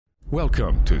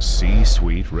Welcome to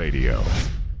C-Suite Radio.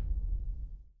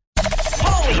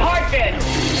 Holy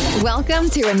heartbeat! Welcome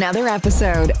to another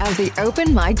episode of the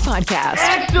Open Mic Podcast.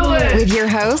 Excellent! With your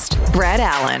host, Brett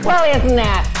Allen. Well, isn't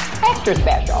that extra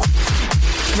special?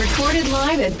 Recorded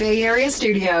live at Bay Area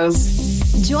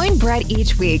Studios. Join Brett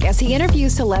each week as he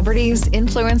interviews celebrities,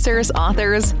 influencers,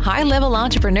 authors, high-level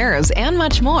entrepreneurs, and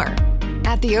much more.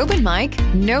 At the Open Mic,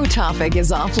 no topic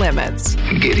is off limits.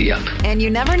 Giddy up. And you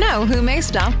never know who may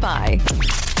stop by.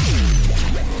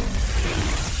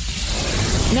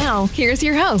 Now, here's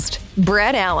your host,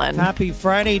 Brett Allen. Happy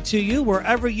Friday to you,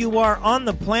 wherever you are on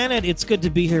the planet. It's good to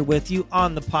be here with you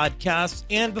on the podcast.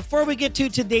 And before we get to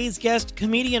today's guest,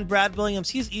 comedian Brad Williams,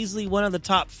 he's easily one of the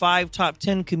top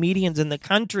 10 comedians in the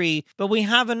country. But we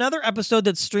have another episode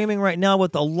that's streaming right now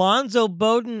with Alonzo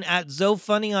Bowden at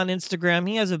ZoFunny on Instagram.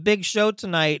 He has a big show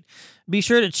tonight. Be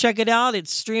sure to check it out.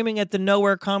 It's streaming at the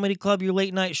Nowhere Comedy Club, your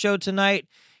late night show tonight.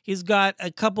 He's got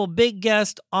a couple big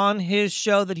guests on his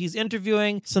show that he's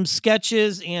interviewing, some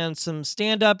sketches and some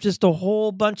stand-up, just a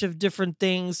whole bunch of different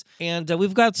things. And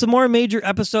we've got some more major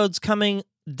episodes coming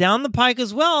down the pike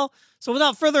as well. So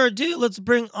without further ado, let's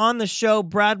bring on the show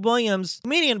Brad Williams.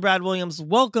 Comedian Brad Williams,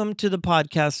 welcome to the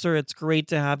podcast, sir. It's great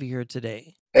to have you here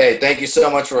today. Hey, thank you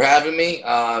so much for having me.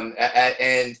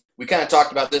 And we kind of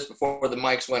talked about this before the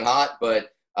mics went hot, but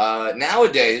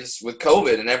nowadays with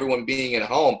COVID and everyone being at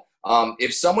home,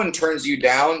 if someone turns you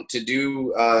down to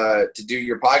do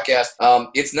your podcast,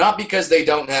 it's not because they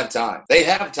don't have time. They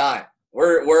have time.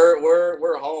 We're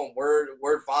home.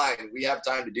 We're fine. We have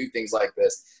time to do things like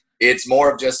this. It's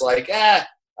more of just like, I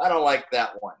don't like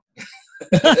that one.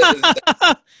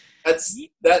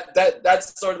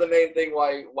 That's sort of the main thing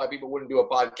why people wouldn't do a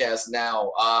podcast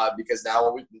now, because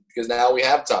now we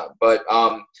have time. But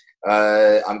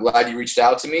I'm glad you reached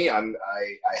out to me. I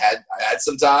had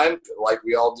some time, like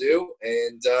we all do,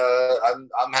 and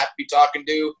I'm happy to be talking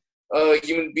to a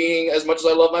human being as much as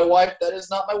I love my wife. That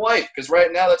is not my wife, because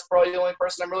right now that's probably the only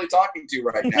person I'm really talking to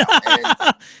right now.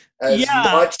 And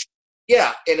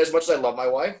as much as I love my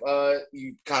wife,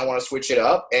 you kind of want to switch it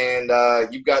up, and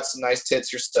you've got some nice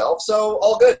tits yourself, so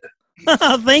all good.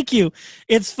 Thank you.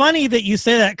 It's funny that you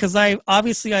say that, because I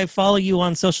follow you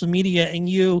on social media, and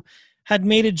you had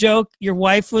made a joke. Your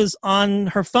wife was on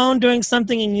her phone doing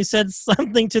something, and you said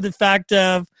something to the fact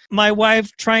of my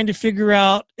wife trying to figure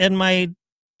out, and my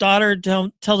daughter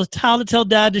how to tell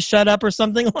dad to shut up or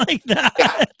something like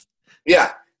that.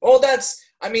 Yeah. Well,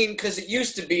 because it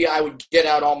used to be I would get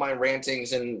out all my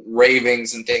rantings and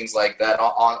ravings and things like that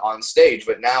on stage,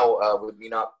 but now with me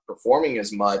not performing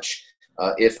as much,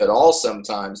 if at all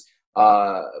sometimes,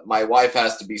 my wife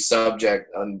has to be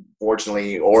subject,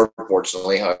 unfortunately or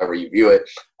fortunately, however you view it,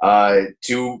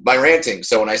 to my ranting.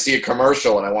 So when I see a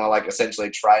commercial and I want to essentially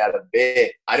try out a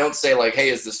bit, I don't say hey,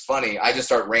 is this funny? I just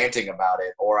start ranting about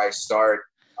it, or I start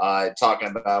talking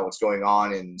about what's going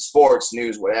on in sports,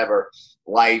 news, whatever,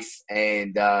 life,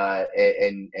 and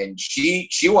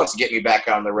she wants to get me back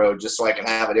on the road just so I can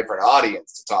have a different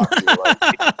audience to talk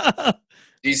to.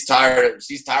 She's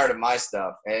tired of my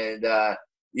stuff, and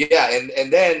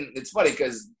and then it's funny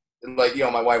because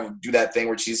my wife would do that thing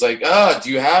where she's like,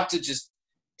 do you have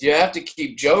to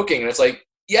keep joking? And it's like,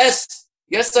 yes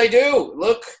I do.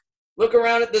 Look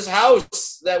around at this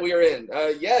house that we are in.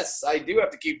 Yes, I do have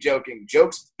to keep joking.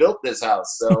 Jokes built this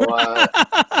house, so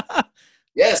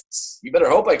yes, you better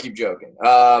hope I keep joking.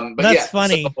 But that's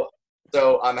funny.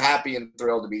 So I'm happy and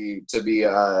thrilled to be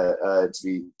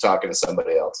talking to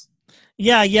somebody else.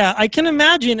 Yeah, I can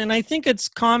imagine, and I think it's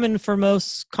common for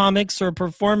most comics or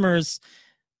performers.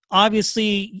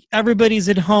 Obviously, everybody's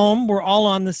at home. We're all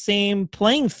on the same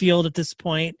playing field at this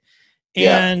point.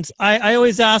 And I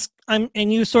always ask, and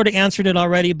you sort of answered it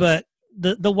already, but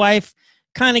the wife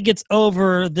kind of gets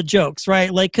over the jokes, right?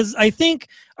 Because I think,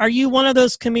 are you one of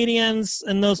those comedians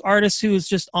and those artists who's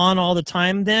just on all the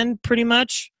time then, pretty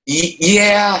much?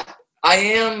 Yeah, I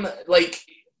am.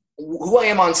 Who I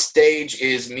am on stage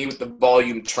is me with the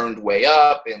volume turned way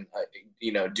up and,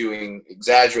 doing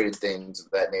exaggerated things of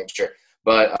that nature.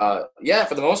 But,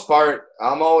 for the most part,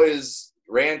 I'm always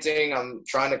ranting. I'm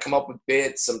trying to come up with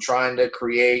bits. I'm trying to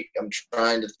create. I'm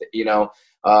trying to,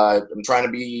 I'm trying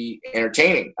to be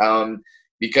entertaining.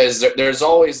 Because there's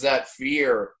always that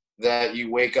fear that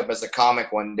you wake up as a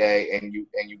comic one day and you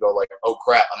go oh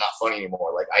crap, I'm not funny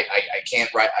anymore. I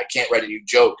can't write a new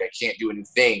joke. I can't do a new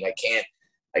thing. I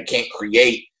can't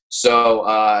create. So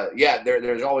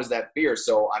there's always that fear.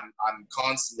 So I'm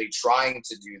constantly trying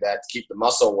to do that to keep the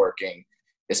muscle working,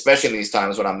 especially in these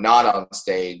times when I'm not on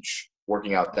stage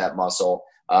working out that muscle.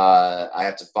 I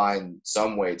have to find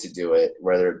some way to do it,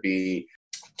 whether it be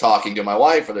talking to my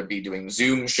wife, whether it be doing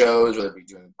Zoom shows, whether it be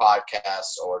doing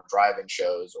podcasts or drive-in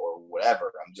shows or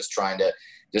whatever. I'm just trying to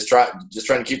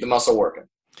keep the muscle working.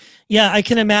 Yeah, I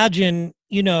can imagine,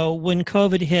 when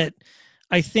COVID hit,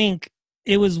 I think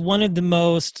it was one of the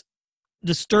most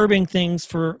disturbing things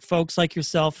for folks like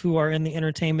yourself who are in the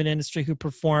entertainment industry, who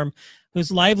perform,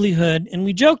 whose livelihood, and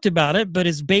we joked about it, but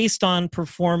is based on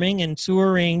performing and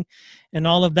touring and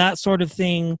all of that sort of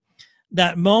thing.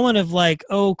 That moment of like,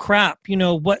 oh crap,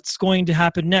 what's going to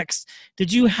happen next?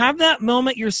 Did you have that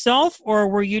moment yourself, or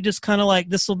were you just kind of like,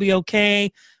 this will be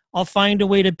okay, I'll find a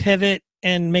way to pivot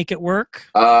and make it work?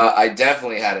 I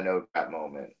definitely had an oh crap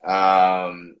moment.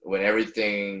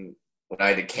 When I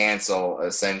had to cancel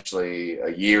essentially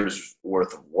a year's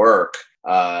worth of work.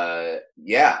 I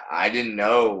didn't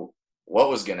know what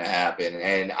was going to happen.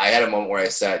 And I had a moment where I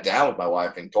sat down with my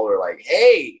wife and told her like,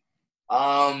 hey,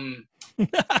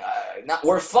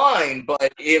 we're fine,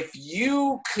 but if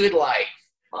you could like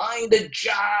find a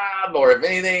job, or if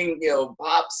anything,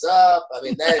 pops up, I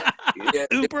mean, that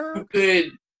Uber.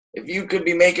 If you could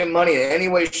be making money in any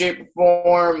way, shape, or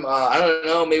form, I don't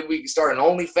know, maybe we could start an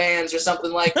OnlyFans or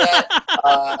something like that.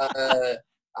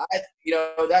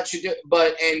 That should do.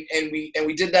 But and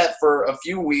we did that for a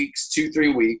few weeks,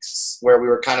 2-3 weeks, where we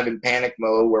were kind of in panic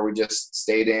mode, where we just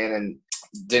stayed in and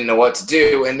didn't know what to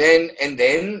do. And then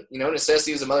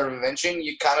necessity is a mother of invention.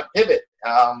 You kind of pivot.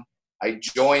 I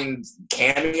joined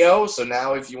Cameo, so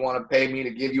now if you want to pay me to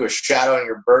give you a shout out on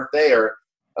your birthday or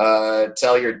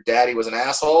tell your daddy was an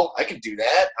asshole, I could do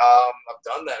that. I've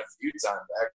done that a few times,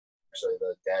 actually,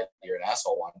 the dad, you're an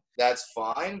asshole one. That's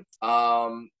fine.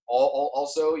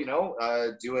 Also,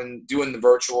 doing the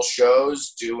virtual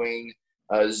shows, doing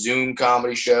Zoom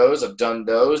comedy shows. I've done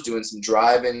those, doing some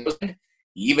drive-in,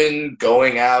 even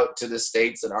going out to the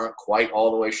states that aren't quite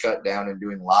all the way shut down and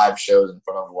doing live shows in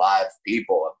front of live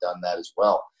people. I've done that as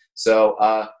well. So,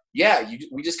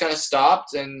 we just kind of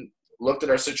stopped and looked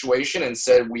at our situation and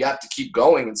said, we have to keep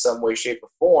going in some way, shape, or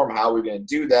form. How are we going to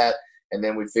do that? And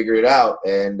then we figured it out.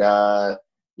 And,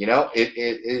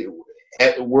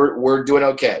 we're doing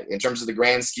okay. In terms of the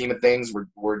grand scheme of things,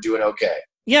 we're doing okay.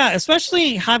 Yeah,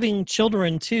 especially having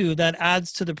children too, that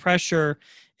adds to the pressure.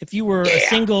 If you were a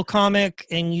single comic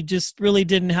and you just really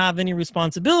didn't have any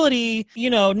responsibility,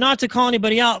 not to call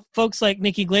anybody out, folks like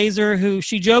Nikki Glazer, who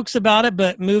she jokes about it,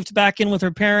 but moved back in with her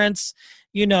parents,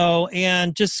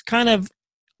 and just kind of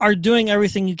are doing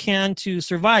everything you can to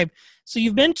survive. So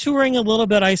you've been touring a little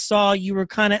bit. I saw you were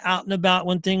kind of out and about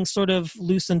when things sort of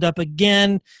loosened up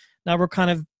again. Now we're kind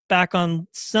of back on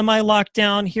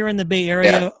semi-lockdown here in the Bay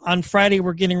Area. Yeah. On Friday,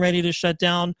 we're getting ready to shut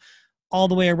down all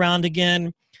the way around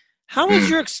again. How has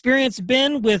your experience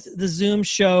been with the Zoom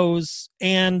shows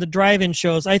and the drive-in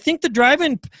shows? I think the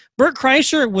drive-in, Bert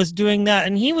Kreischer was doing that,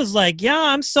 and he was like, yeah,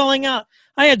 I'm selling out.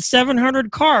 I had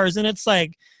 700 cars, and it's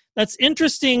like, that's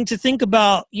interesting to think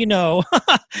about,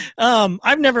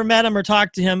 I've never met him or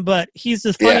talked to him, but he's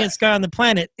the funniest guy on the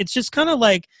planet. It's just kind of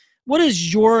like, what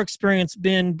has your experience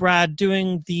been, Brad,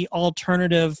 doing the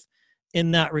alternative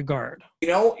in that regard?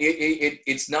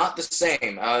 It's not the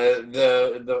same.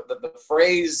 The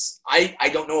phrase, I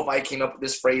don't know if I came up with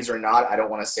this phrase or not. I don't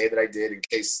want to say that I did in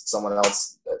case someone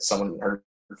heard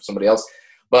somebody else.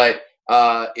 But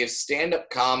if stand-up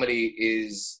comedy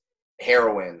is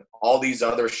heroin, all these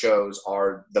other shows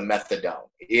are the methadone.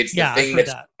 It's the thing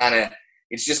that's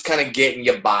it's just kind of getting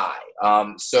you by.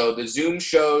 So the Zoom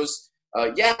shows,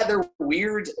 they're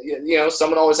weird.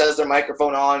 Someone always has their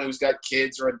microphone on who's got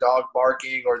kids or a dog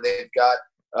barking, or they've got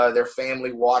their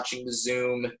family watching the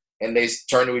Zoom, and they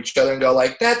turn to each other and go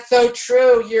like, "That's so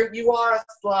true. You are a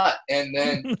slut." And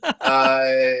then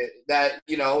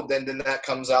then that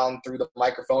comes on through the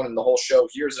microphone, and the whole show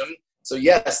hears them. So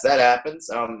yes, that happens.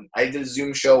 I did a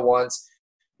Zoom show once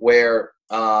where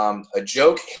a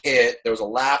joke hit, there was a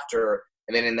laughter,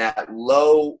 and then in that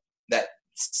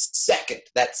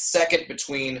second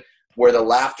between where the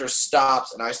laughter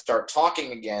stops and I start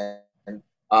talking again,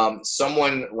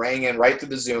 someone rang in right through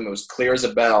the Zoom. It was clear as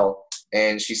a bell.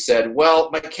 And she said,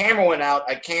 well, my camera went out.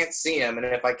 I can't see him. And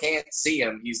if I can't see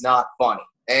him, he's not funny.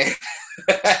 And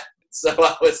so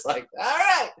I was like, all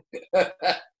right,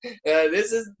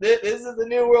 this is the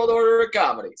new world order of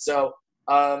comedy. So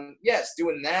yes,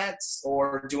 doing that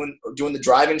or doing the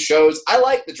drive-in shows. I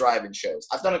like the drive-in shows.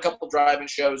 I've done a couple drive-in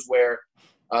shows where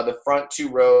the front 2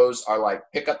 rows are like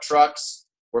pickup trucks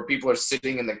where people are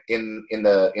sitting in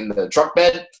the truck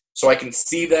bed, so I can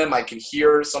see them. I can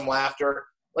hear some laughter.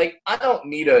 Like, I don't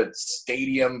need a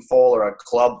stadium full or a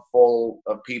club full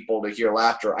of people to hear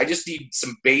laughter. I just need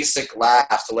some basic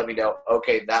laughs to let me know,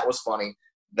 okay, that was funny.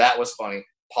 That was funny.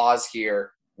 Pause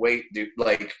here. Wait, dude.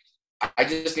 Like, I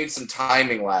just need some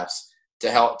timing laughs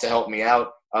to help me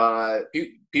out.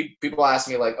 People ask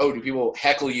me like, oh, do people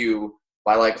heckle you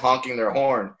by like honking their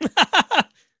horn? I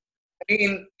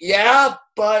mean, yeah,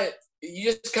 but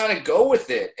you just kind of go with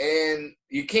it, and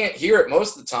you can't hear it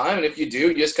most of the time. And if you do,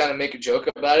 you just kind of make a joke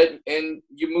about it and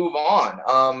you move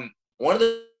on. One of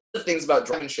the things about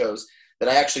drive-in shows that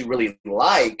I actually really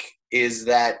like is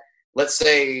that, let's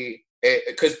say,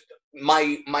 because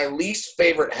my least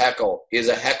favorite heckle is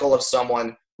a heckle of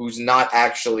someone who's not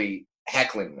actually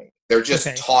heckling me. They're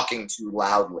just talking too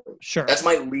loudly. Sure. That's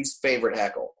my least favorite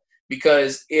heckle.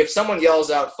 Because if someone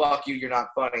yells out, fuck you, you're not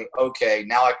funny, okay,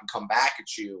 now I can come back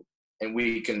at you and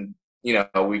we can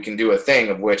do a thing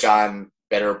of which I'm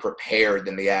better prepared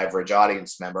than the average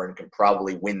audience member and can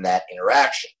probably win that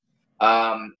interaction.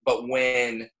 But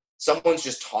when someone's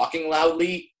just talking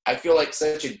loudly, I feel like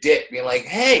such a dick being like,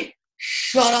 hey,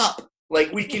 shut up.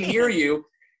 Like, we can hear you.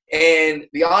 And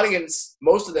the audience,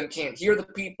 most of them can't hear the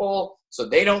people, so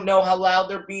they don't know how loud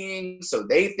they're being. So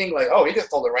they think like, oh, he just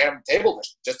told a random table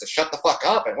just to shut the fuck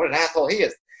up, and what an asshole he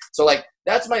is. So like,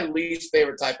 that's my least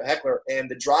favorite type of heckler. And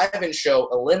the drive-in show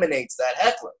eliminates that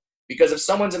heckler. Because if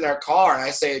someone's in their car and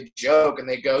I say a joke and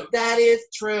they go, that is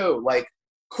true, like,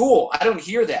 cool, I don't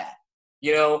hear that,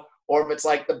 you know? Or if it's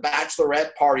like the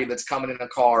bachelorette party that's coming in a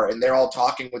car and they're all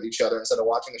talking with each other instead of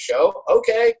watching the show,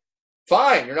 okay,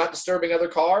 fine, you're not disturbing other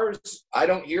cars, I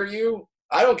don't hear you,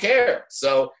 I don't care.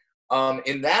 So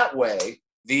in that way,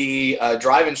 the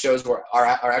drive-in shows are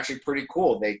actually pretty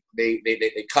cool. They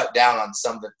cut down on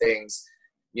some of the things,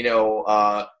 you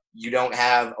know. You don't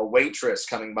have a waitress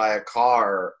coming by a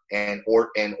car and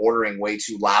ordering way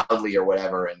too loudly or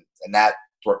whatever, and that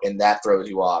throws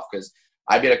you off. Because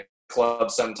I'd be at a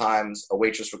club sometimes, a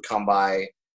waitress would come by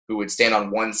who would stand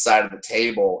on one side of the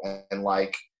table and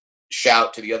like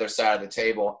shout to the other side of the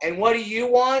table, and what do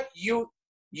you want? You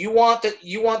want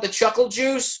the chuckle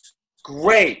juice?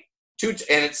 Great.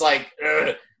 And it's like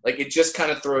it just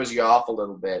kind of throws you off a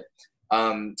little bit.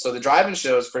 So the drive-in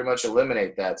shows pretty much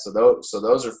eliminate that. So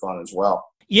those are fun as well.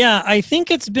 Yeah, I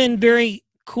think it's been very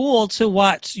cool to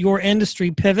watch your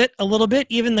industry pivot a little bit.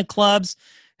 Even the clubs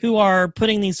who are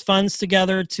putting these funds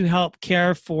together to help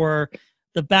care for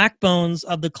the backbones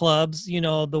of the clubs, you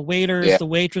know, the waiters, the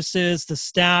waitresses, the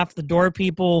staff, the door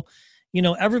people, you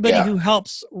know, everybody who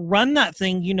helps run that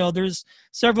thing. You know, there's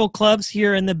several clubs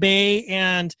here in the Bay,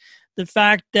 and the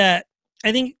fact that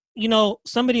I think, you know,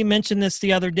 somebody mentioned this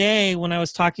the other day when I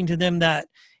was talking to them, that,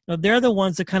 you know, they're the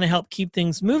ones that kind of help keep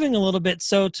things moving a little bit.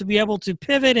 So to be able to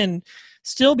pivot and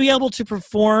still be able to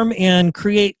perform and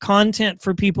create content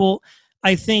for people,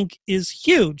 I think is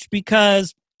huge.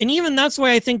 Because, and even that's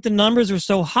why I think the numbers are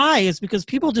so high, is because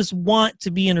people just want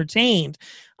to be entertained.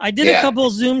 I did a couple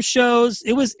of Zoom shows.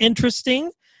 It was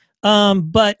interesting.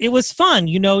 But it was fun,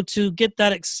 you know, to get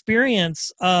that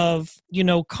experience of, you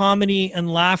know, comedy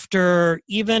and laughter,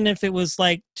 even if it was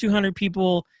like 200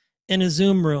 people in a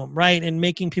Zoom room, right? And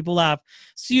making people laugh.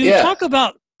 So you talk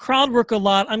about crowd work a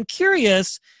lot. I'm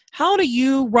curious, how do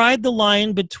you ride the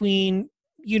line between,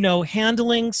 you know,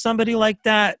 handling somebody like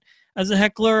that as a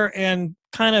heckler and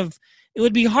kind of, it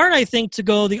would be hard, I think, to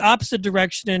go the opposite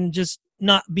direction and just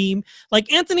not be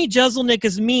like Anthony Jeselnik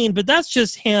is mean, but that's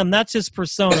just him. That's his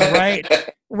persona, right?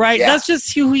 Right. Yeah. That's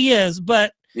just who he is.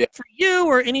 But for you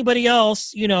or anybody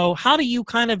else, you know, how do you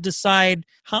kind of decide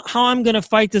how I'm going to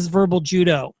fight this verbal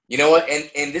judo? You know what?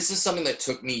 And this is something that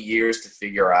took me years to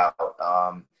figure out.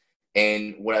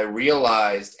 And what I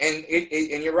realized, and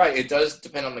you're right, it does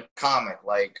depend on the comic.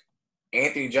 Like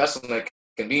Anthony Jeselnik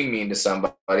can be mean to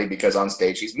somebody because on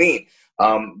stage he's mean.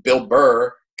 Bill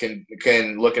Burr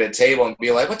can look at a table and be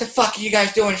like, what the fuck are you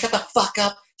guys doing? Shut the fuck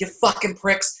up, you fucking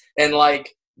pricks. And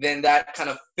like, then that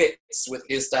kind of fits with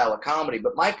his style of comedy.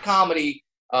 But my comedy,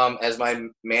 as my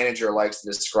manager likes to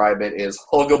describe it, is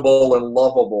huggable and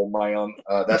lovable.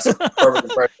 That's a perfect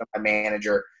impression of my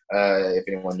manager, if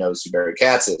anyone knows who Barry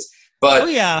Katz is. But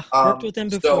worked with him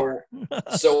before.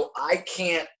 So I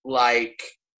can't like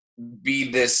be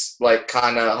this like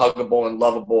kind of huggable and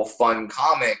lovable fun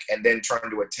comic and then turn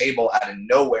to a table out of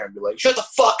nowhere and be like, shut the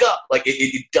fuck up. Like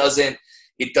it doesn't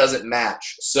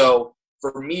match. So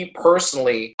for me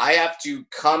personally, I have to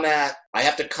come at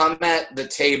the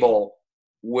table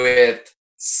with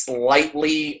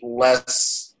slightly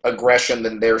less aggression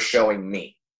than they're showing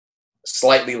me.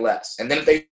 Slightly less. And then if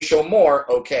they show more,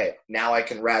 okay, now I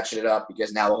can ratchet it up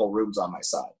because now the whole room's on my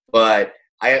side. But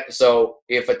so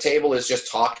if a table is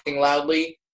just talking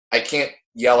loudly, I can't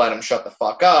yell at them, shut the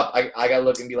fuck up. I gotta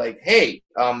look and be like, hey,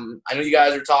 I know you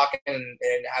guys are talking and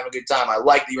having a good time. I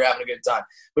like that you're having a good time.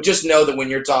 But just know that when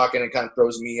you're talking, it kind of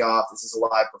throws me off. This is a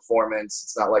live performance.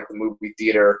 It's not like the movie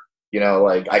theater.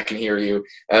 like I can hear you.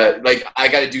 Like I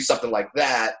got to do something like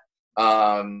that.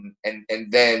 And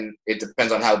then it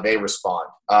depends on how they respond.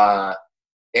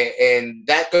 And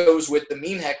that goes with the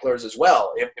mean hecklers as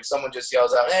well. If someone just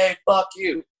yells out, "Hey, fuck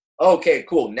you." Okay,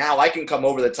 cool. Now I can come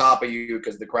over the top of you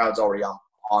because the crowd's already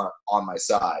on my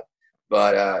side.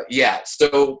 But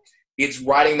so it's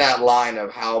riding that line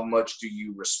of how much do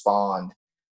you respond.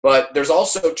 But there's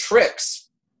also tricks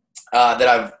that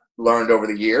I've learned over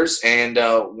the years, and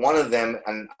one of them,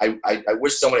 and I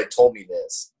wish someone had told me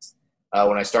this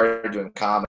when I started doing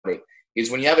comedy,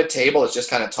 is when you have a table that's just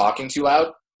kind of talking too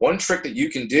loud. One trick that you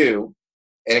can do,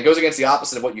 and it goes against the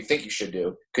opposite of what you think you should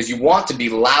do, because you want to be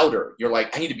louder. You're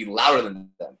like, I need to be louder than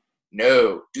them.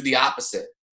 No, do the opposite.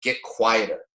 Get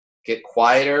quieter. Get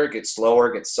quieter, get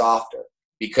slower, get softer.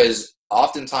 Because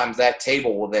oftentimes that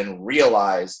table will then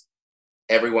realize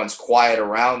everyone's quiet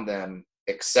around them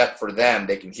except for them.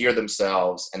 They can hear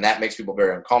themselves, and that makes people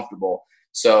very uncomfortable.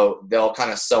 So they'll kind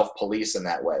of self-police in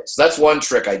that way. So that's one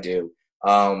trick I do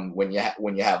when you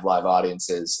have live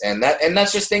audiences, and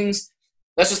that's just things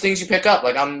you pick up.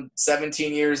 Like I'm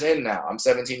 17 years in now. I'm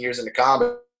 17 years into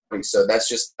comedy, so that's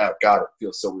just God. It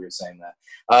feels so weird saying that.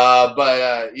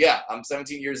 But I'm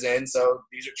 17 years in, so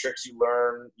these are tricks you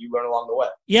learn along the way.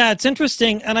 Yeah, it's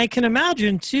interesting, and I can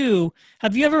imagine too.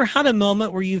 Have you ever had a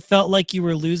moment where you felt like you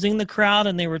were losing the crowd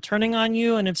and they were turning on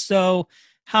you? And if so,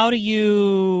 how do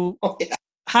you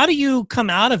come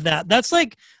out of that? That's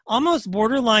like almost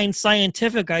borderline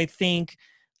scientific, I think,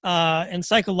 and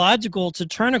psychological, to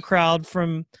turn a crowd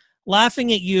from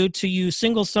laughing at you to you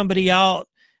single somebody out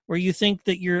where you think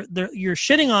that you're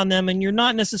shitting on them and you're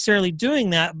not necessarily doing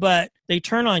that, but they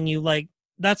turn on you. Like,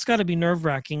 that's got to be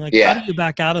nerve-wracking. Like, how do you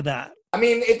back out of that? I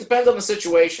mean, it depends on the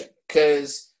situation,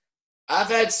 because I've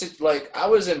had, like, I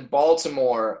was in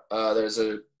Baltimore. There's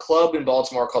a club in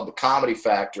Baltimore called the Comedy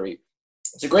Factory.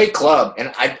 It's a great club,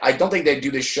 and I don't think they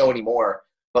do this show anymore,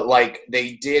 but, like,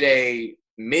 they did a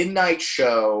midnight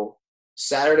show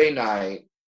Saturday night,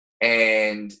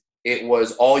 and it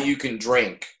was all you can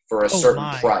drink for a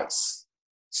certain price.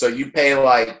 So you pay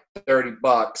like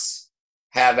 $30,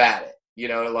 have at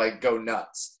it, like go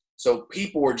nuts. So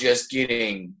people were just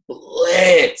getting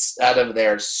blitzed out of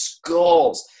their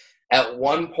skulls. At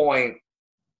one point,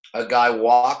 a guy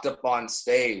walked up on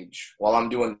stage while I'm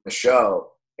doing the show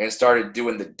and started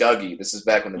doing the Dougie. This is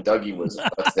back when the Dougie was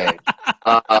a thing.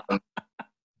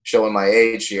 Showing my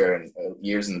age here and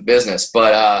years in the business.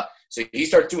 But so he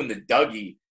starts doing the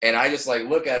Dougie. And I just like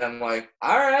look at him like,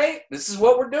 all right, this is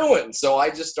what we're doing. So I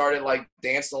just started like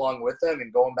dancing along with him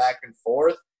and going back and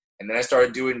forth. And then I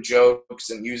started doing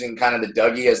jokes and using kind of the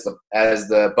Dougie as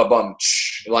the ba-bum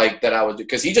like that I was,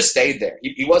 because he just stayed there.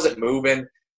 He wasn't moving.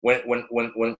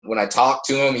 When I talked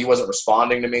to him, he wasn't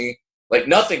responding to me. Like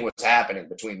nothing was happening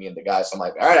between me and the guy. So I'm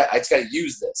like, all right, I just got to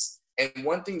use this. And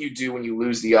one thing you do when you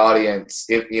lose the audience,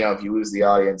 if you lose the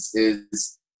audience,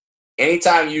 is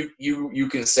anytime you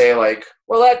can say like,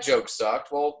 well, that joke sucked.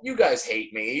 Well, you guys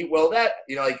hate me. Well, that,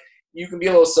 like you can be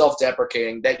a little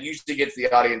self-deprecating. That usually gets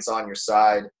the audience on your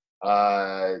side.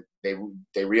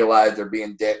 They realize they're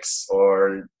being dicks,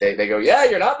 or they go, yeah,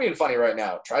 you're not being funny right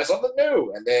now. Try something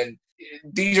new. And then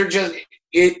these are just,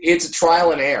 it's a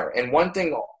trial and error. And one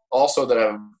thing also that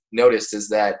I've noticed is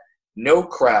that no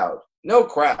crowd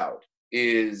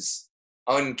is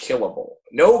unkillable.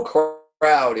 No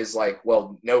crowd is like,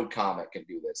 well, no comic can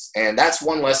do this. And that's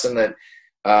one lesson that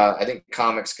I think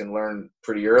comics can learn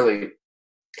pretty early,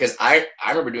 because I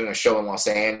remember doing a show in Los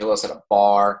Angeles at a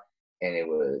bar, and it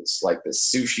was like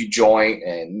this sushi joint,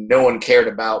 and no one cared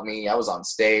about me. I was on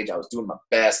stage. I was doing my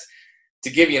best. To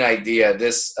give you an idea,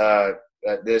 this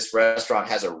restaurant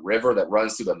has a river that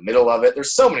runs through the middle of it.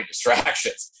 There's so many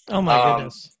distractions. Oh, my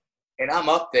goodness. And I'm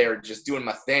up there just doing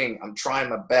my thing. I'm trying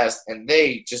my best, and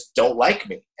they just don't like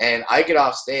me. And I get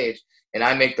off stage, and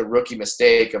I make the rookie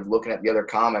mistake of looking at the other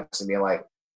comics and being like,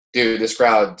 dude, this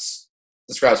crowd's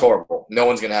horrible. No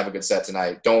one's going to have a good set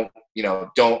tonight. Don't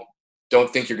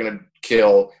think you're going to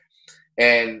kill.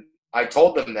 And I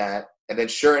told them that. And then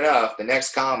sure enough, the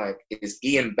next comic is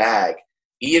Ian Bagg.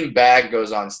 Ian Bagg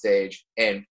goes on stage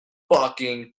and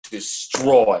fucking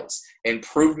destroys and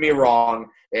proved me wrong.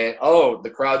 And,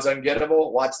 the crowd's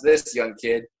ungettable. Watch this, young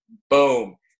kid.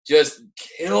 Boom. Just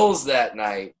kills that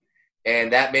night.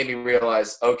 And that made me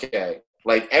realize, okay,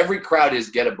 like every crowd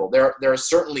is gettable. There are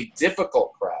certainly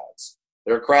difficult crowds.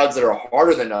 There are crowds that are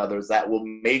harder than others that will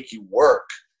make you work.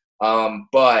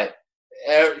 But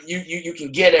you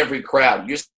can get every crowd.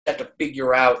 You just have to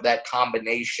figure out that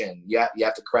combination. You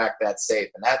have to crack that safe.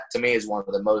 And that, to me, is one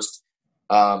of the most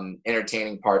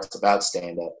entertaining parts about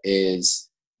stand-up, is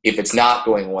if it's not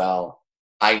going well,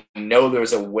 I know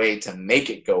there's a way to make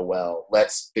it go well.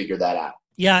 Let's figure that out.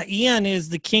 Yeah, Ian is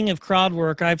the king of crowd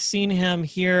work. I've seen him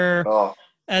here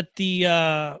at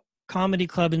the comedy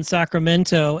club in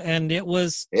Sacramento, and it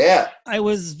was it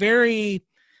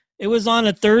was on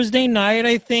a Thursday night,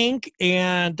 I think,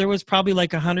 and there was probably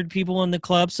like 100 people in the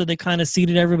club, so they kind of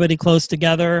seated everybody close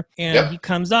together, and he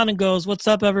comes on and goes, "What's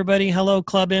up, everybody? Hello,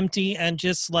 club empty," and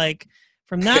just like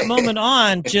from that moment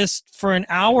on, just for an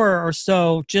hour or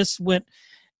so, just went.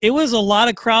 It was a lot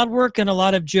of crowd work and a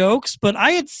lot of jokes, but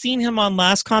I had seen him on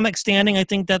Last Comic Standing. I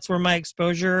think that's where my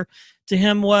exposure to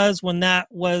him was when that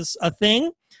was a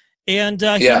thing. And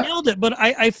he nailed it. But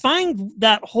I find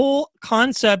that whole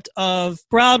concept of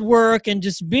crowd work and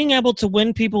just being able to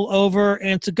win people over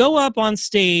and to go up on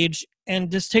stage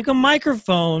and just take a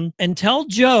microphone and tell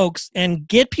jokes and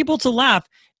get people to laugh.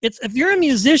 If you're a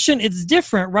musician, it's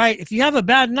different, right? If you have a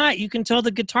bad night, you can tell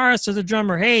the guitarist or the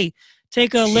drummer, hey,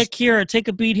 take a lick here or take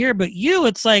a beat here. But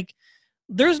it's like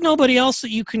there's nobody else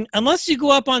that you can, unless you go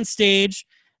up on stage.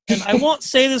 And I won't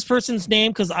say this person's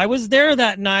name because I was there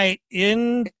that night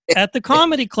at the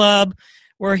comedy club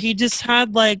where he just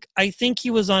had I think he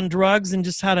was on drugs and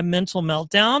just had a mental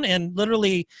meltdown, and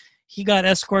literally he got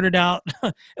escorted out.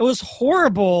 It was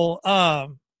horrible.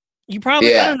 You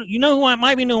probably, I don't know, you know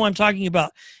who know who I'm talking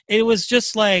about. It was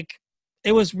just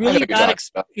it was really bad.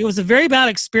 It was a very bad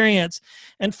experience.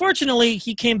 And fortunately,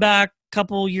 he came back a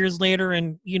couple years later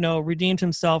and, redeemed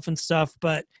himself and stuff.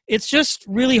 But it's just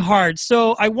really hard.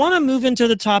 So I want to move into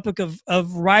the topic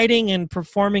of writing and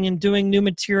performing and doing new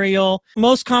material.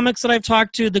 Most comics that I've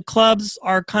talked to, the clubs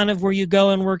are kind of where you go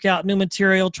and work out new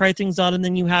material, try things out, and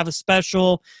then you have a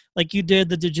special like you did,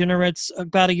 The Degenerates,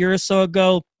 about a year or so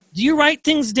ago. Do you write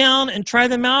things down and try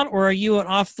them out, or are you an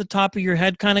off the top of your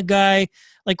head kind of guy?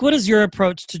 What is your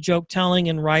approach to joke telling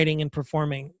and writing and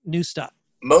performing new stuff?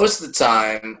 Most of the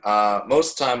time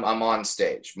I'm on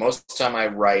stage. Most of the time I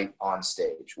write on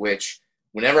stage, which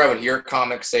whenever I would hear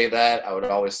comics say that, I would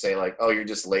always say oh, you're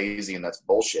just lazy and that's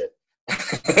bullshit.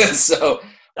 So,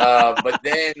 but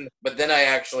then I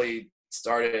actually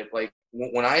started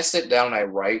when I sit down and I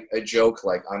write a joke,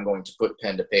 I'm going to put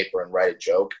pen to paper and write a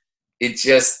joke. It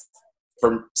just,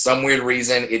 for some weird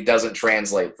reason, it doesn't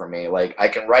translate for me. I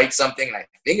can write something and I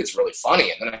think it's really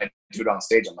funny, and then I do it on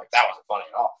stage. I'm like, that wasn't funny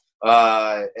at all.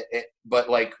 But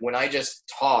when I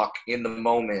just talk in the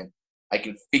moment, I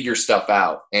can figure stuff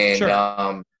out,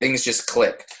 and things just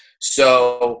click.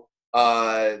 So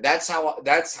that's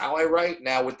how I write.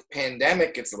 Now with the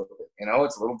pandemic, it's a little bit,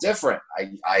 it's a little different.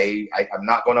 I'm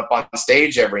not going up on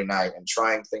stage every night and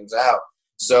trying things out.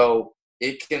 So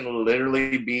it can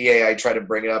literally be I try to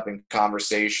bring it up in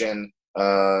conversation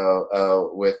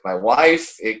with my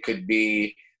wife. It could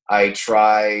be I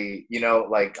try,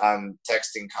 I'm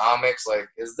texting comics. I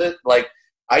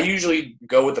usually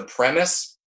go with the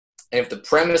premise. And if the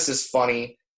premise is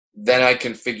funny, then I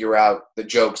can figure out the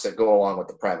jokes that go along with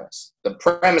the premise. The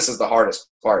premise is the hardest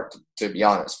part, to be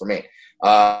honest, for me.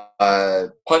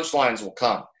 Punchlines will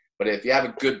come. But if you have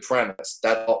a good premise,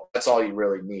 that's all you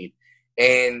really need.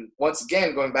 And once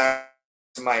again, going back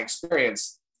to my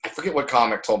experience, I forget what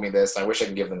comic told me this. I wish I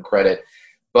could give them credit.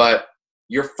 But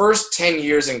your first 10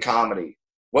 years in comedy,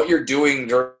 what you're doing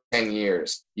during 10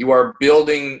 years, you are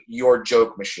building your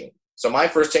joke machine. So my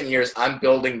first 10 years, I'm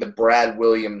building the Brad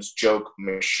Williams joke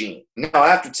machine. Now,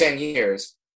 after 10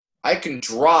 years, I can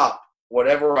drop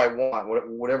whatever I want,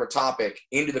 whatever topic,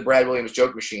 into the Brad Williams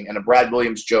joke machine, and a Brad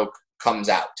Williams joke comes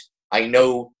out. I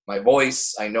know my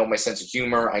voice, I know my sense of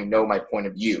humor, I know my point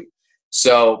of view.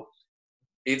 So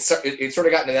it's sort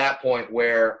of gotten to that point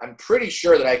where I'm pretty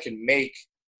sure that I can make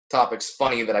topics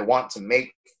funny that I want to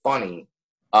make funny.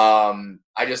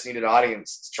 I just need an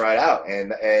audience to try it out.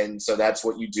 And so that's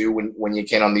what you do when you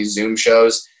can on these Zoom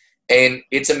shows. And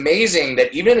it's amazing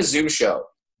that even in a Zoom show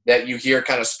that you hear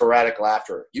kind of sporadic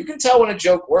laughter, you can tell when a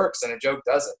joke works and a joke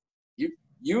doesn't.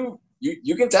 You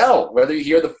can tell whether you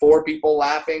hear the 4 people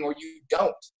laughing or you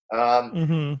don't.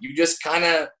 You just kind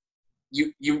of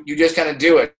you just kind of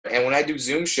do it. And when I do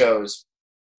Zoom shows,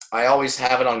 I always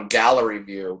have it on gallery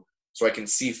view so I can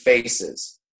see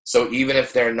faces. So even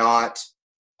if they're not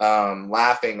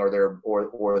laughing or they're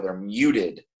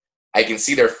muted, I can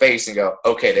see their face and go,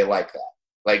 okay, they like that.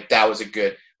 That was a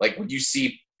good. When you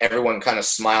see everyone kind of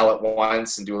smile at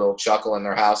once and do a little chuckle in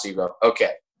their house, you go,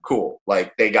 okay, cool.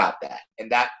 They got that.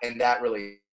 And that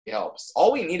really helps.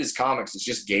 All we need as comics is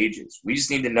just gauges. We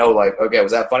just need to know, okay,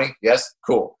 was that funny? Yes?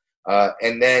 Cool.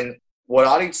 And then what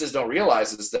audiences don't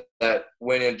realize is that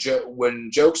when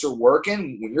jokes are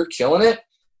working, when you're killing it,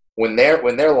 when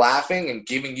they're laughing and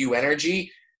giving you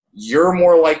energy, you're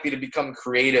more likely to become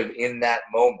creative in that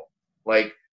moment.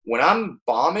 when I'm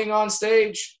bombing on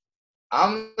stage,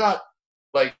 I'm not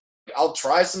like, I'll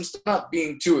try some stuff, not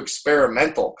being too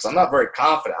experimental because I'm not very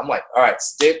confident. I'm like, all right,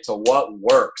 stick to what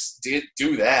works.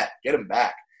 Do that. Get them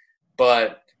back.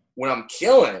 But when I'm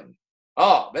killing,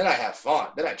 then I have fun.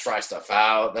 Then I try stuff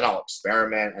out. Then I'll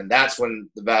experiment. And that's when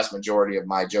the vast majority of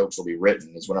my jokes will be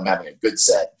written, is when I'm having a good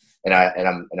set and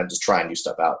I'm just trying new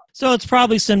stuff out. So it's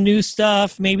probably some new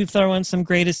stuff, maybe throw in some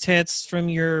greatest hits from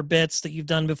your bits that you've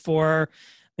done before,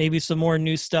 maybe some more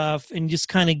new stuff, and just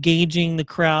kind of gauging the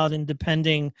crowd and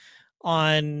depending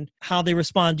on how they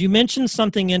respond. You mentioned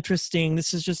something interesting.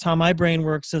 This is just how my brain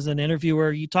works as an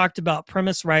interviewer. You talked about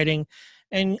premise writing,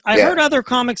 and I heard other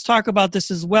comics talk about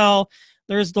this as well.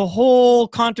 There's the whole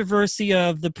controversy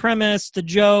of the premise, the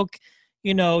joke.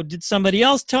 You know, did somebody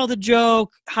else tell the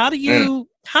joke? How do you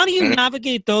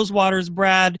navigate those waters,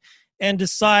 Brad, and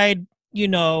decide, you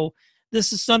know,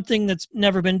 this is something that's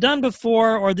never been done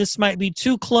before, or this might be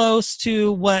too close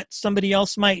to what somebody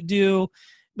else might do?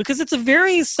 Because it's a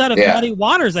very set of muddy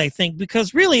waters, I think,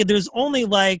 because really there's only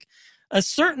like a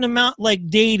certain amount, like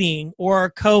dating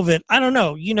or COVID. I don't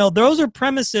know. You know, those are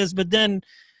premises, but then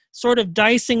sort of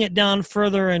dicing it down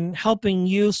further and helping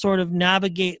you sort of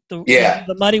navigate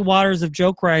the muddy waters of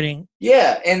joke writing.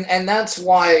 Yeah, and that's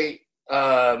why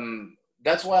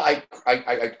I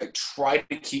try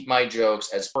to keep my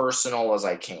jokes as personal as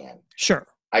I can. Sure.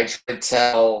 I try to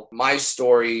tell my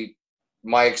story,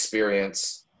 my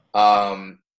experience.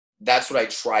 That's what I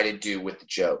try to do with the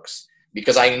jokes,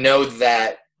 because I know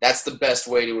that that's the best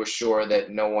way to assure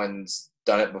that no one's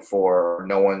done it before, or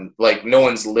no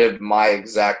one's lived my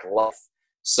exact life.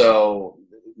 So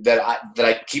that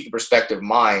I keep the perspective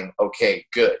mine. Okay,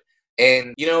 good.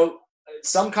 And you know,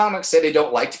 some comics say they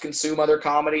don't like to consume other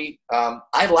comedy.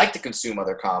 I like to consume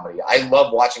other comedy. I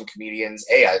love watching comedians.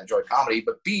 A, I enjoy comedy,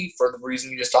 but B, for the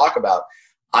reason you just talked about,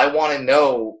 I want to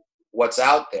know what's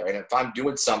out there. And if I'm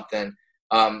doing something,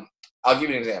 I'll give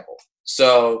you an example.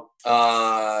 So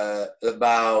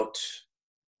about,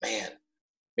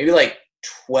 maybe like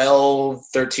 12,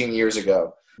 13 years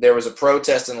ago, there was a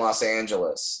protest in Los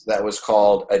Angeles that was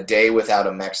called A Day Without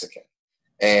a Mexican.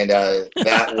 And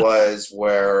that was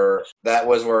where,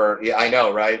 yeah, I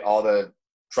know, right? All the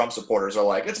Trump supporters are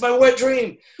like, it's my wet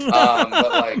dream.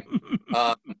 But like,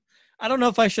 I don't know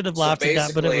if I should have laughed at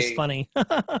that, but it was funny.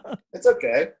 It's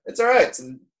okay. It's all right.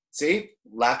 See,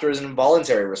 laughter is an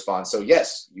involuntary response. So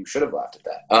yes, you should have laughed at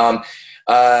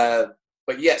that.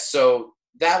 But yes, so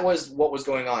that was what was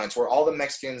going on. It's where all the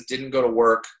Mexicans didn't go to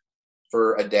work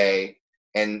for a day,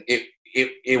 and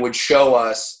it would show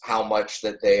us how much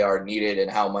that they are needed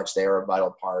and how much they are a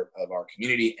vital part of our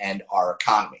community and our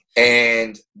economy.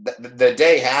 And the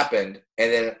day happened,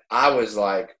 and then I was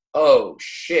like, oh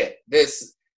shit,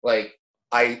 this, like,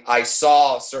 I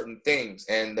saw certain things,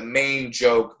 and the main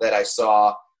joke that I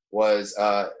saw was,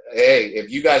 hey,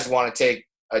 if you guys want to take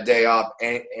a day off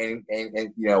and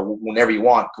you know, whenever you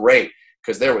want, great,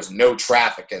 because there was no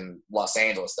traffic in Los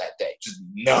Angeles that day, just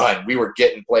none. We were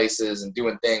getting places and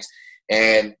doing things,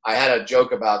 and I had a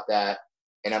joke about that,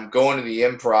 and I'm going to the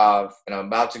Improv, and I'm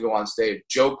about to go on stage.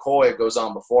 Joe Coy goes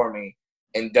on before me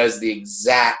and does the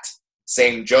exact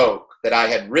same joke that I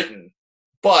had written,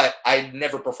 but I'd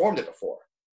never performed it before.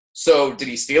 So did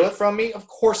he steal it from me? Of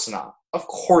course not. Of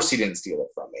course he didn't steal it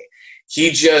from me.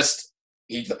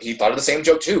 He thought of the same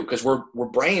joke too, because we're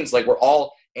brains, like we're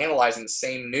all analyzing the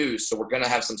same news, so we're gonna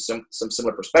have some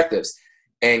similar perspectives.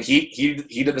 And he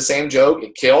did the same joke.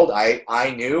 It killed.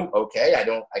 I knew, okay,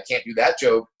 I can't do that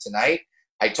joke tonight.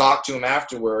 I talked to him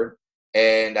afterward,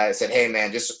 and I said, hey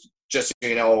man, just so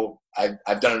you know,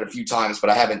 I've done it a few times, but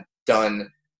I haven't done,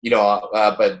 you know,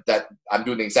 but that I'm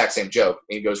doing the exact same joke.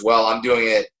 And he goes, well, I'm doing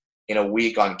it in a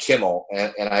week on Kimmel.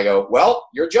 And I go, well,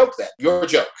 your joke then. Your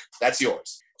joke. That's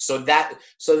yours. So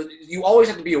you always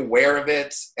have to be aware of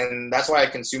it, and that's why I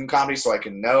consume comedy, so I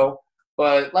can know.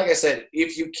 But like I said,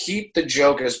 if you keep the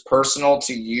joke as personal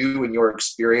to you and your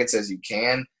experience as you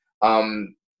can,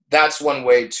 that's one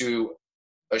way to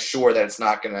assure that it's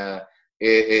not gonna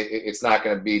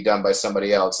be done by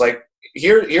somebody else. Like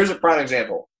here's a prime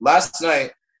example. Last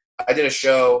night I did a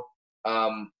show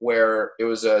where it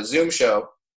was a Zoom show,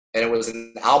 and it was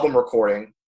an album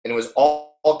recording, and it was all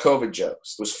COVID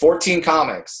jokes. It was 14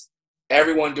 comics,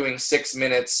 everyone doing 6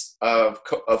 minutes of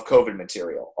COVID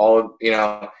material, all, you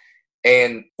know,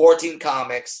 and 14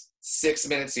 comics, 6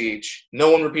 minutes each. No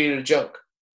one repeated a joke.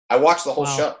 I watched the whole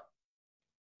show.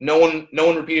 No one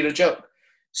repeated a joke.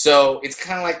 So it's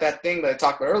kind of like that thing that I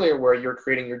talked about earlier, where you're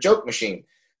creating your joke machine.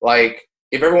 Like,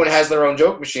 if everyone has their own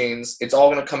joke machines, it's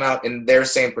all going to come out in their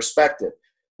same perspective.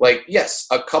 Like, yes,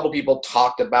 a couple people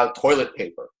talked about toilet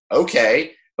paper.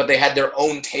 Okay. but they had their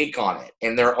own take on it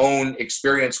and their own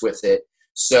experience with it.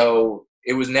 So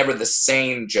it was never the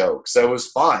same joke. So it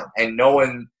was fun. And no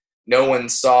one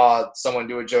saw someone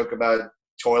do a joke about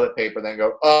toilet paper then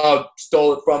go, oh,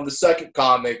 stole it from the second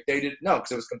comic. They didn't know,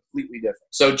 because it was completely different.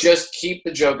 So just keep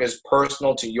the joke as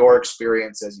personal to your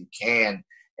experience as you can.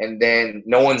 And then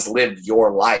no one's lived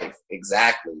your life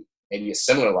exactly. Maybe a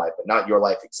similar life, but not your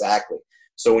life exactly.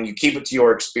 So when you keep it to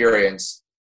your experience,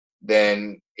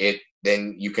 then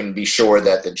you can be sure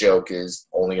that the joke is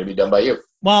only going to be done by you.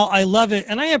 Well, I love it.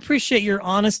 And I appreciate your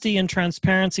honesty and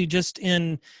transparency just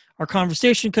in our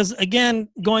conversation. Because again,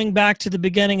 going back to the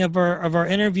beginning of our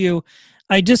interview,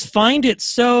 I just find it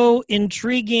so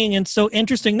intriguing and so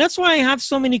interesting. That's why I have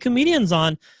so many comedians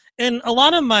on. And a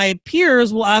lot of my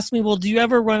peers will ask me, well, do you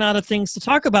ever run out of things to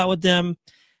talk about with them?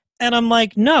 And I'm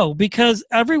like, no, because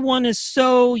everyone is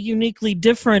so uniquely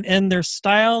different in their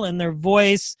style and their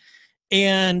voice.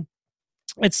 And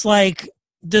it's like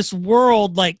this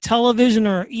world, like television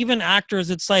or even actors,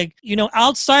 it's like,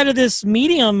 outside of this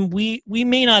medium, we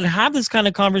may not have this kind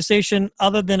of conversation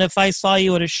other than if I saw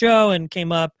you at a show and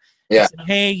came up and said,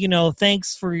 hey,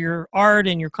 thanks for your art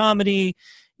and your comedy,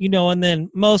 and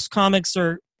then most comics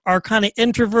are kind of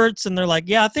introverts and they're like,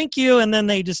 yeah, thank you. And then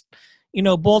they just,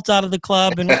 bolt out of the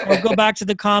club and or go back to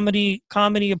the comedy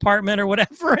apartment or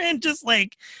whatever and just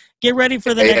like get ready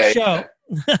for the next show.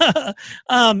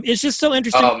 It's just so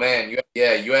interesting. Oh man,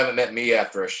 you haven't met me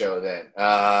after a show. Then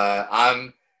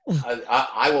I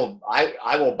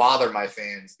will bother my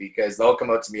fans because they'll come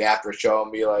up to me after a show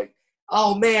and be like,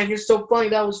 "Oh man, you're so funny.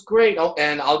 That was great."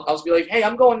 And I'll just be like, "Hey,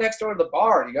 I'm going next door to the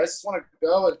bar. You guys just want to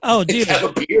go and have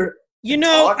a beer?"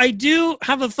 I do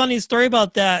have a funny story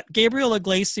about that. Gabriel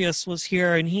Iglesias was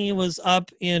here and he was up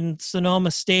in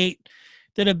Sonoma State,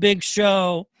 did a big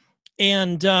show,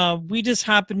 and we just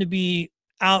happened to be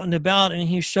out and about, and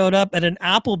he showed up at an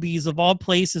Applebee's of all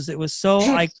places. It was so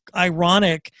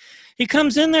ironic. He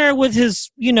comes in there with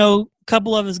his,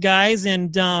 couple of his guys,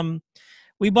 and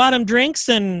we bought him drinks,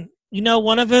 and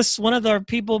one of our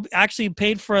people actually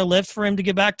paid for a lift for him to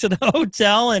get back to the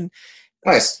hotel. And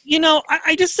nice.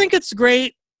 I just think it's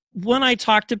great when I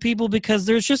talk to people because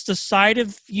there's just a side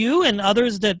of you and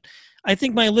others that I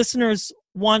think my listeners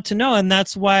want to know. And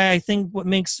that's why I think what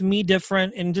makes me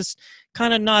different and just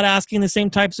kind of not asking the same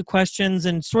types of questions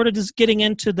and sort of just getting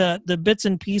into the bits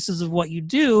and pieces of what you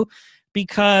do,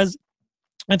 because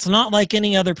it's not like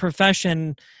any other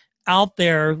profession out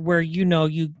there where, you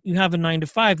have a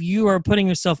 9-to-5, you are putting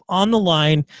yourself on the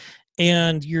line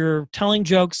and you're telling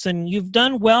jokes, and you've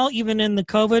done well even in the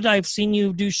COVID. I've seen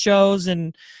you do shows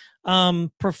and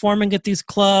performing at these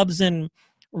clubs and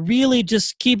really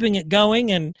just keeping it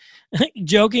going and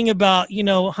joking about,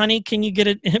 honey, can you get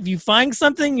it? If you find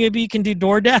something, maybe you can do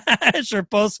DoorDash or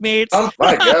Postmates. Oh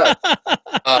my God.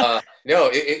 No,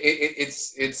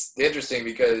 it's interesting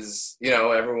because,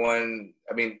 everyone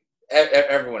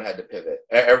had to pivot.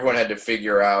 Everyone had to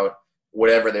figure out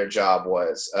whatever their job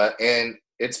was. And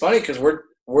it's funny because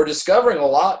we're discovering a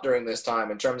lot during this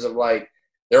time in terms of like,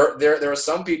 there are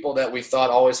some people that we thought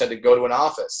always had to go to an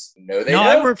office. No, they don't.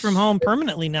 I work from home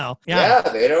permanently now. Yeah,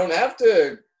 they don't have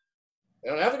to. They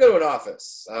don't have to go to an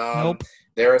office. Nope.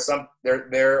 There are some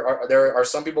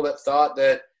people that thought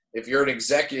that if you're an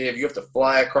executive, you have to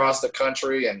fly across the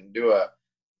country and do a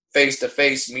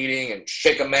face-to-face meeting and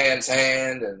shake a man's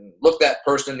hand and look that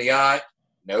person in the eye.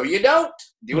 No, you don't.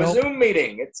 Do a Zoom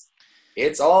meeting.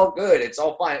 It's all good. It's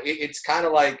all fine. It's kind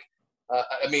of like.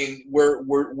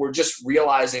 We're just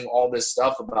realizing all this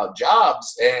stuff about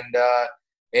jobs,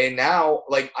 and now,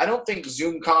 like, I don't think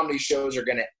Zoom comedy shows are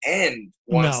going to end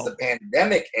once the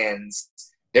pandemic ends.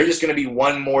 They're just going to be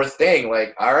one more thing.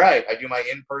 Like, all right, I do my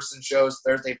in-person shows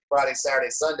Thursday, Friday, Saturday,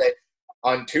 Sunday.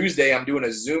 On Tuesday, I'm doing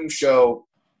a Zoom show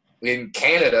in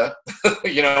Canada,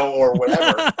 or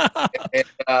whatever.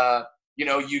 and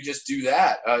you just do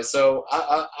that. So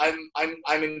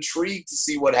I'm intrigued to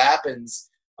see what happens.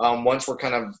 Once we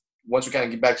kind of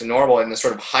get back to normal in this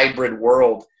sort of hybrid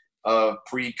world of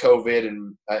pre-COVID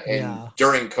and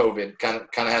during COVID, kind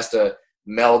of has to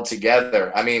meld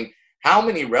together. I mean, how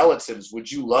many relatives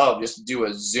would you love just to do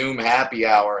a Zoom happy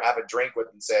hour, have a drink with,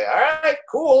 and say, "All right,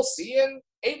 cool, see you in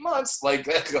 8 months," like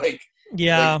that,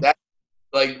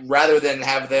 like rather than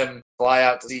have them fly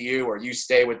out to see you or you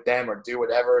stay with them or do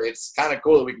whatever. It's kind of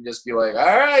cool that we can just be like,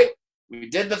 "All right, we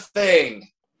did the thing.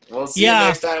 We'll see you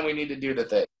next time we need to do the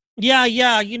thing." Yeah.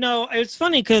 It's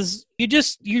funny because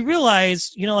you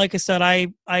realize, like I said,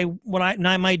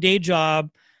 my day job,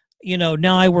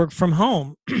 now I work from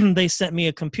home. They sent me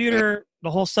a computer, the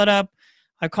whole setup.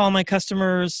 I call my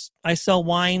customers. I sell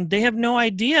wine. They have no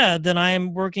idea that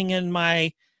I'm working in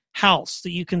my house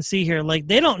that you can see here. Like,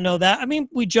 they don't know that. I mean,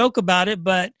 we joke about it,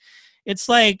 but it's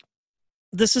like,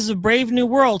 this is a brave new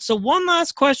world. So one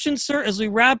last question, sir, as we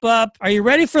wrap up. Are you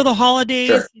ready for the holidays?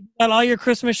 Sure. You've got all your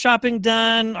Christmas shopping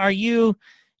done.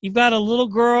 You've got a little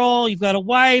girl, you've got a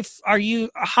wife.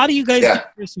 How do you guys do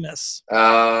Christmas?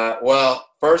 Well,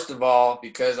 first of all,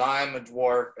 because I'm a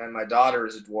dwarf and my daughter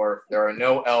is a dwarf, there are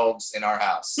no elves in our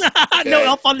house. Okay? No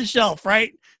elf on the shelf,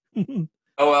 right?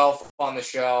 No elf on the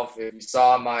shelf. If you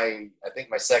saw my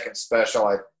second special,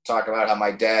 I talk about how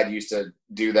my dad used to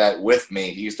do that with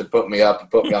me. He used to put me up and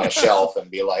put me on a shelf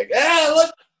and be like, look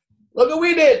what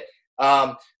we did.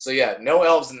 So yeah, no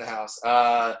elves in the house.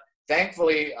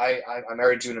 Thankfully, I'm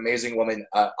married to an amazing woman.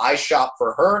 I shop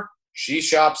for her. She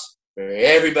shops for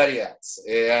everybody else.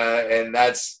 And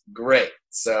that's great.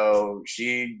 So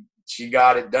she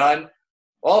got it done.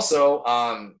 Also,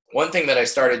 one thing that I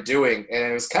started doing, and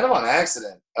it was kind of on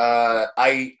accident,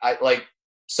 I like,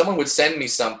 someone would send me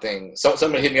something. So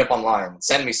someone hit me up online,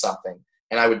 send me something,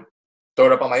 and I would throw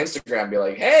it up on my Instagram and be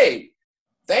like, hey,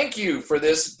 thank you for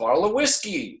this bottle of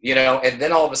whiskey, and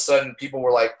then all of a sudden people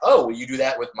were like, oh, will you do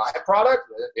that with my product?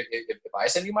 If I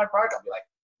send you my product, I'll be like,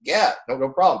 yeah, no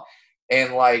problem.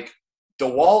 And like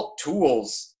DeWalt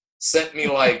Tools sent me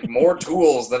like more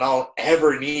tools than I'll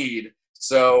ever need.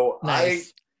 So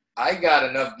nice. I got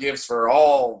enough gifts for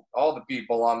all the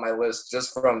people on my list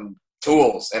just from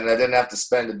tools, and I didn't have to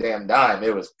spend a damn dime.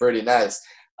 It was pretty nice.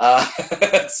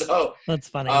 So that's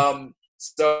funny.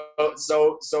 So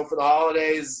for the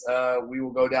holidays, we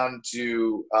will go down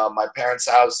to my parents'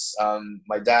 house.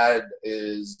 My dad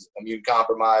is immune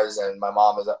compromised, and my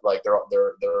mom is like they're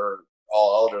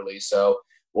all elderly. So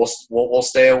we'll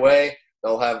stay away.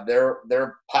 They'll have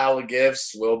their pile of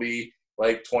gifts. We'll be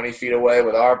like 20 feet away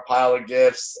with our pile of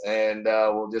gifts, and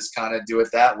we'll just kind of do it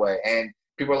that way. And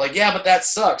people are like, yeah, but that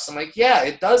sucks. I'm like, yeah,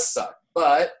 it does suck,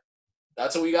 but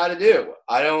that's what we got to do.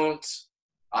 I don't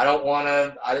want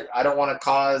to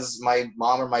cause my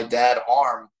mom or my dad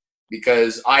harm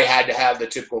because I had to have the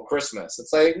typical Christmas.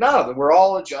 It's like, no, we're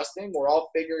all adjusting. We're all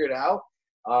figuring it out.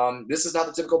 This is not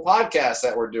the typical podcast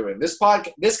that we're doing. This kind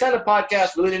of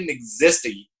podcast really didn't exist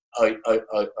a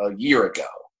year ago.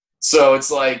 So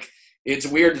it's like, it's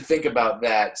weird to think about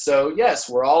that. So yes,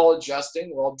 we're all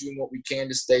adjusting. We're all doing what we can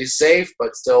to stay safe,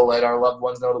 but still let our loved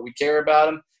ones know that we care about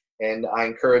them. And I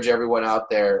encourage everyone out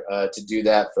there to do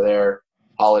that for their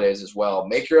holidays as well.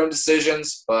 Make your own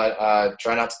decisions, but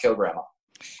try not to kill grandma.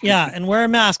 Yeah, and wear a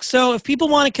mask. So if people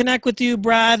want to connect with you,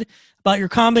 Brad, about your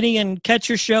comedy and catch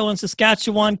your show in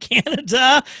Saskatchewan,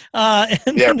 Canada,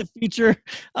 in the future,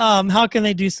 how can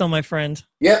they do so, my friend?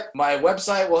 Yep, my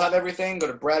website will have everything. Go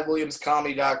to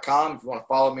bradwilliamscomedy.com. If you want to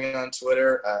follow me on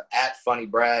Twitter,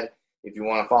 @funnybrad. If you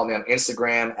want to follow me on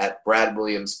Instagram,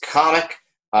 @bradwilliamscomic.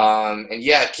 And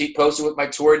yeah, keep posted with my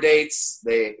tour dates.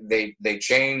 They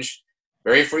change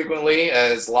very frequently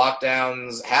as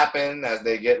lockdowns happen, as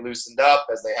they get loosened up,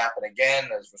 as they happen again,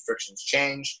 as restrictions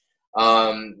change.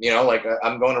 Like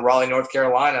I'm going to Raleigh, North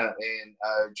Carolina in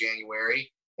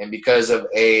January, and because of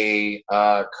a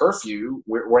curfew,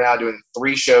 we're now doing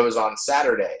 3 shows on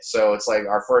Saturday. So it's like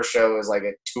our first show is like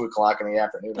at 2:00 in the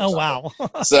afternoon. Oh wow!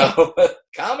 So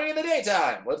comedy in the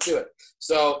daytime. Let's do it.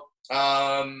 So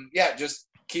just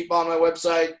keep on my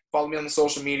website, follow me on the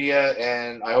social media,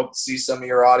 and I hope to see some of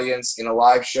your audience in a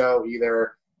live show,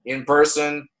 either in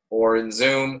person or in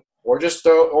Zoom, or just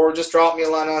drop me a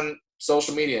line on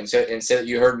social media and say that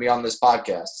you heard me on this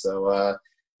podcast. So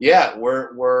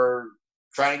we're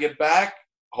trying to get back,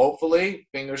 hopefully,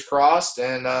 fingers crossed,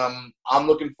 and I'm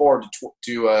looking forward to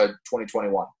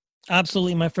 2021.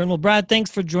 Absolutely, my friend. Well, Brad, thanks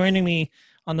for joining me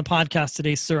on the podcast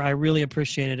today, sir. I really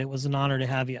appreciate it. It was an honor to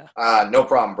have you. No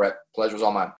problem, Brett. Pleasure's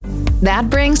all mine. That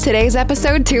brings today's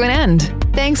episode to an end.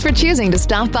 Thanks for choosing to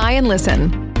stop by and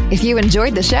listen. If you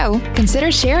enjoyed the show,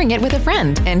 consider sharing it with a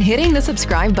friend and hitting the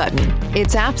subscribe button.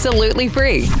 It's absolutely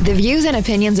free. The views and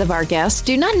opinions of our guests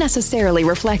do not necessarily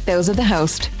reflect those of the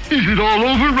host. Is it all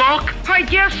over, Rock? I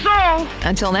guess so.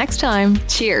 Until next time,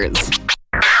 cheers.